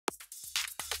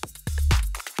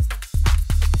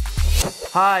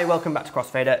Hi, welcome back to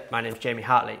Crossfader. My name is Jamie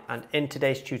Hartley, and in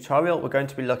today's tutorial we're going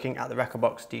to be looking at the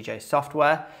Rekordbox DJ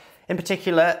software, in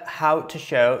particular how to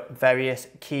show various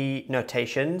key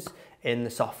notations in the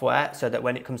software so that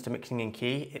when it comes to mixing in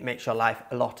key it makes your life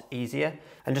a lot easier,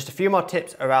 and just a few more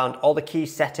tips around all the key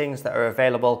settings that are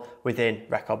available within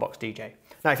Rekordbox DJ.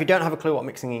 Now if you don't have a clue what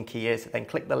mixing in key is, then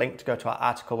click the link to go to our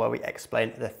article where we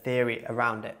explain the theory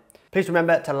around it. Please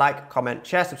remember to like, comment,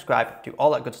 share, subscribe, do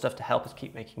all that good stuff to help us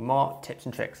keep making more tips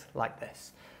and tricks like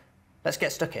this. Let's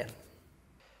get stuck in.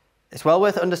 It's well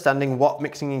worth understanding what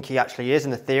mixing in key actually is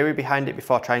and the theory behind it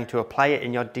before trying to apply it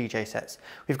in your DJ sets.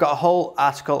 We've got a whole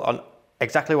article on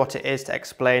exactly what it is to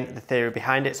explain the theory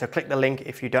behind it, so click the link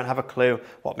if you don't have a clue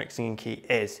what mixing in key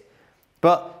is.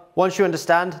 But once you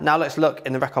understand, now let's look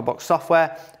in the Rekordbox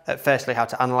software at firstly how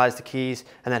to analyze the keys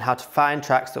and then how to find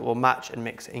tracks that will match and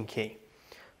mix in key.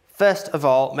 First of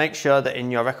all, make sure that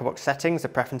in your Rekordbox settings, the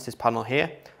preferences panel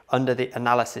here, under the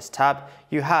analysis tab,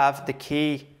 you have the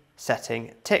key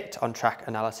setting ticked on track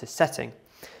analysis setting.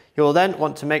 You will then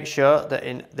want to make sure that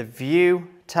in the view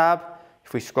tab,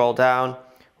 if we scroll down,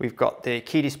 we've got the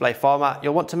key display format.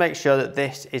 You'll want to make sure that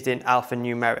this is in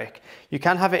alphanumeric. You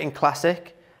can have it in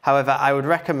classic. However, I would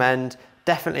recommend,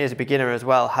 definitely as a beginner as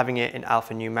well, having it in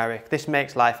alphanumeric. This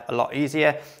makes life a lot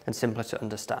easier and simpler to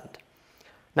understand.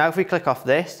 Now if we click off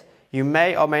this, you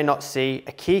may or may not see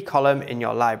a key column in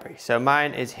your library. So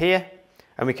mine is here,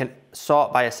 and we can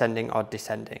sort by ascending or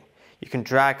descending. You can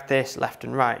drag this left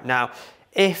and right. Now,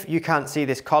 if you can't see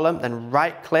this column, then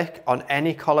right click on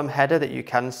any column header that you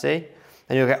can see,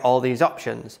 and you'll get all these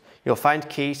options. You'll find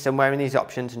key somewhere in these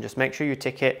options and just make sure you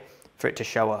tick it for it to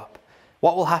show up.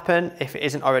 What will happen if it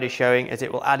isn't already showing is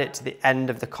it will add it to the end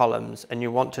of the columns, and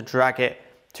you want to drag it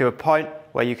to a point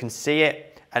where you can see it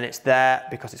and it's there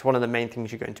because it's one of the main things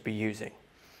you're going to be using.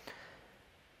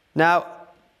 Now,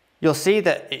 you'll see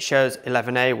that it shows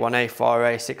 11A, 1A,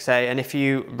 4A, 6A, and if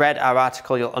you read our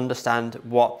article, you'll understand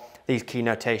what these key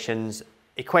notations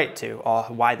equate to or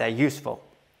why they're useful.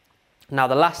 Now,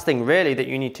 the last thing really that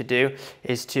you need to do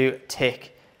is to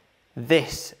tick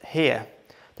this here.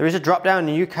 There is a drop down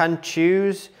and you can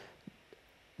choose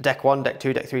deck 1, deck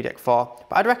 2, deck 3, deck 4,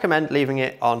 but I'd recommend leaving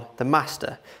it on the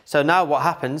master. So now what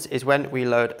happens is when we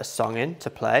load a song in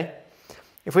to play,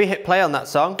 if we hit play on that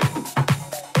song,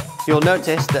 you'll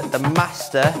notice that the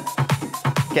master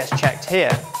gets checked here.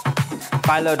 If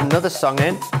I load another song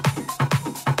in,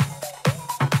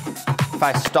 if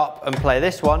I stop and play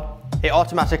this one, it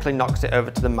automatically knocks it over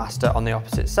to the master on the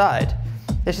opposite side.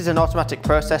 This is an automatic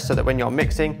process so that when you're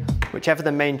mixing, whichever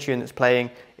the main tune that's playing,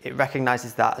 it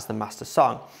recognizes that as the master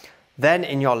song. Then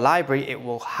in your library, it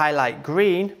will highlight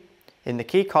green in the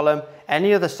key column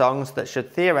any other songs that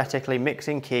should theoretically mix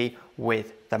in key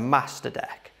with the master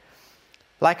deck.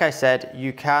 Like I said,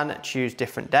 you can choose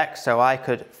different decks, so I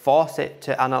could force it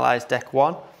to analyze deck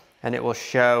 1 and it will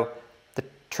show the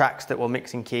tracks that will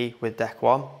mix in key with deck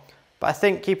 1. But I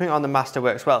think keeping it on the master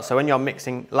works well. So when you're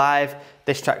mixing live,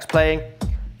 this track's playing,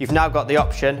 you've now got the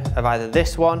option of either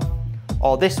this one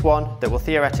or this one that will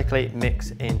theoretically mix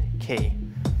in key.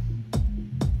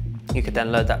 You could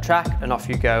then load that track and off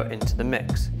you go into the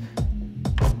mix.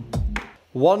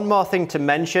 One more thing to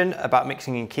mention about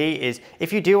mixing in key is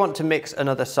if you do want to mix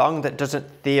another song that doesn't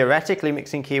theoretically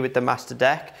mix in key with the master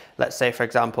deck, let's say for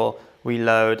example we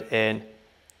load in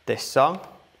this song.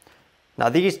 Now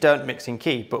these don't mix in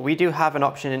key, but we do have an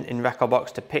option in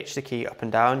Rekordbox to pitch the key up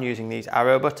and down using these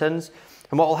arrow buttons,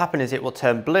 and what will happen is it will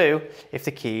turn blue if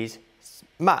the keys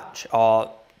match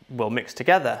or will mix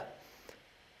together.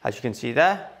 As you can see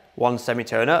there, one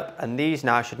semitone up, and these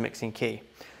now should mix in key.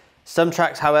 Some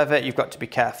tracks, however, you've got to be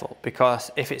careful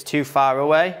because if it's too far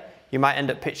away, you might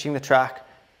end up pitching the track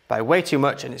by way too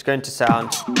much and it's going to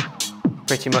sound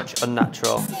pretty much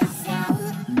unnatural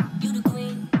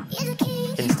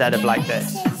instead of like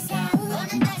this.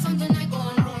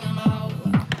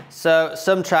 So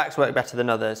some tracks work better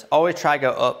than others. Always try go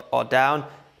up or down,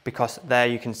 because there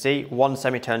you can see one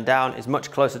semitone down is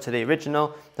much closer to the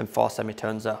original than 4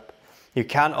 semitones up. You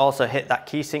can also hit that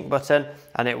key sync button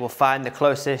and it will find the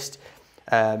closest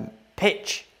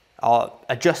pitch or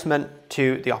adjustment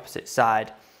to the opposite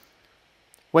side.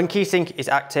 When key sync is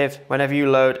active, whenever you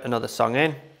load another song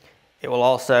in, it will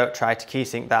also try to key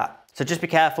sync that. So just be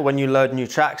careful when you load new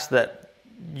tracks that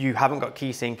you haven't got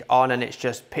key sync on and it's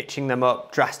just pitching them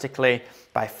up drastically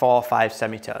by 4 or 5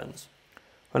 semitones.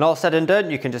 When all said and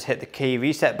done, you can just hit the key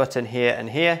reset button here,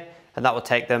 and that will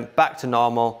take them back to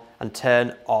normal and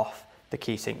turn off the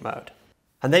key sync mode.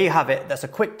 And there you have it. That's a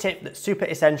quick tip that's super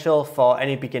essential for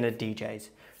any beginner DJs.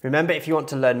 Remember, if you want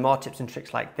to learn more tips and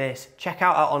tricks like this, check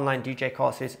out our online DJ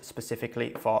courses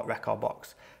specifically for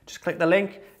Rekordbox. Just click the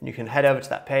link and you can head over to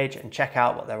that page and check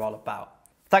out what they're all about.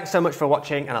 Thanks so much for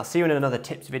watching, and I'll see you in another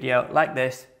tips video like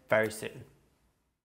this very soon.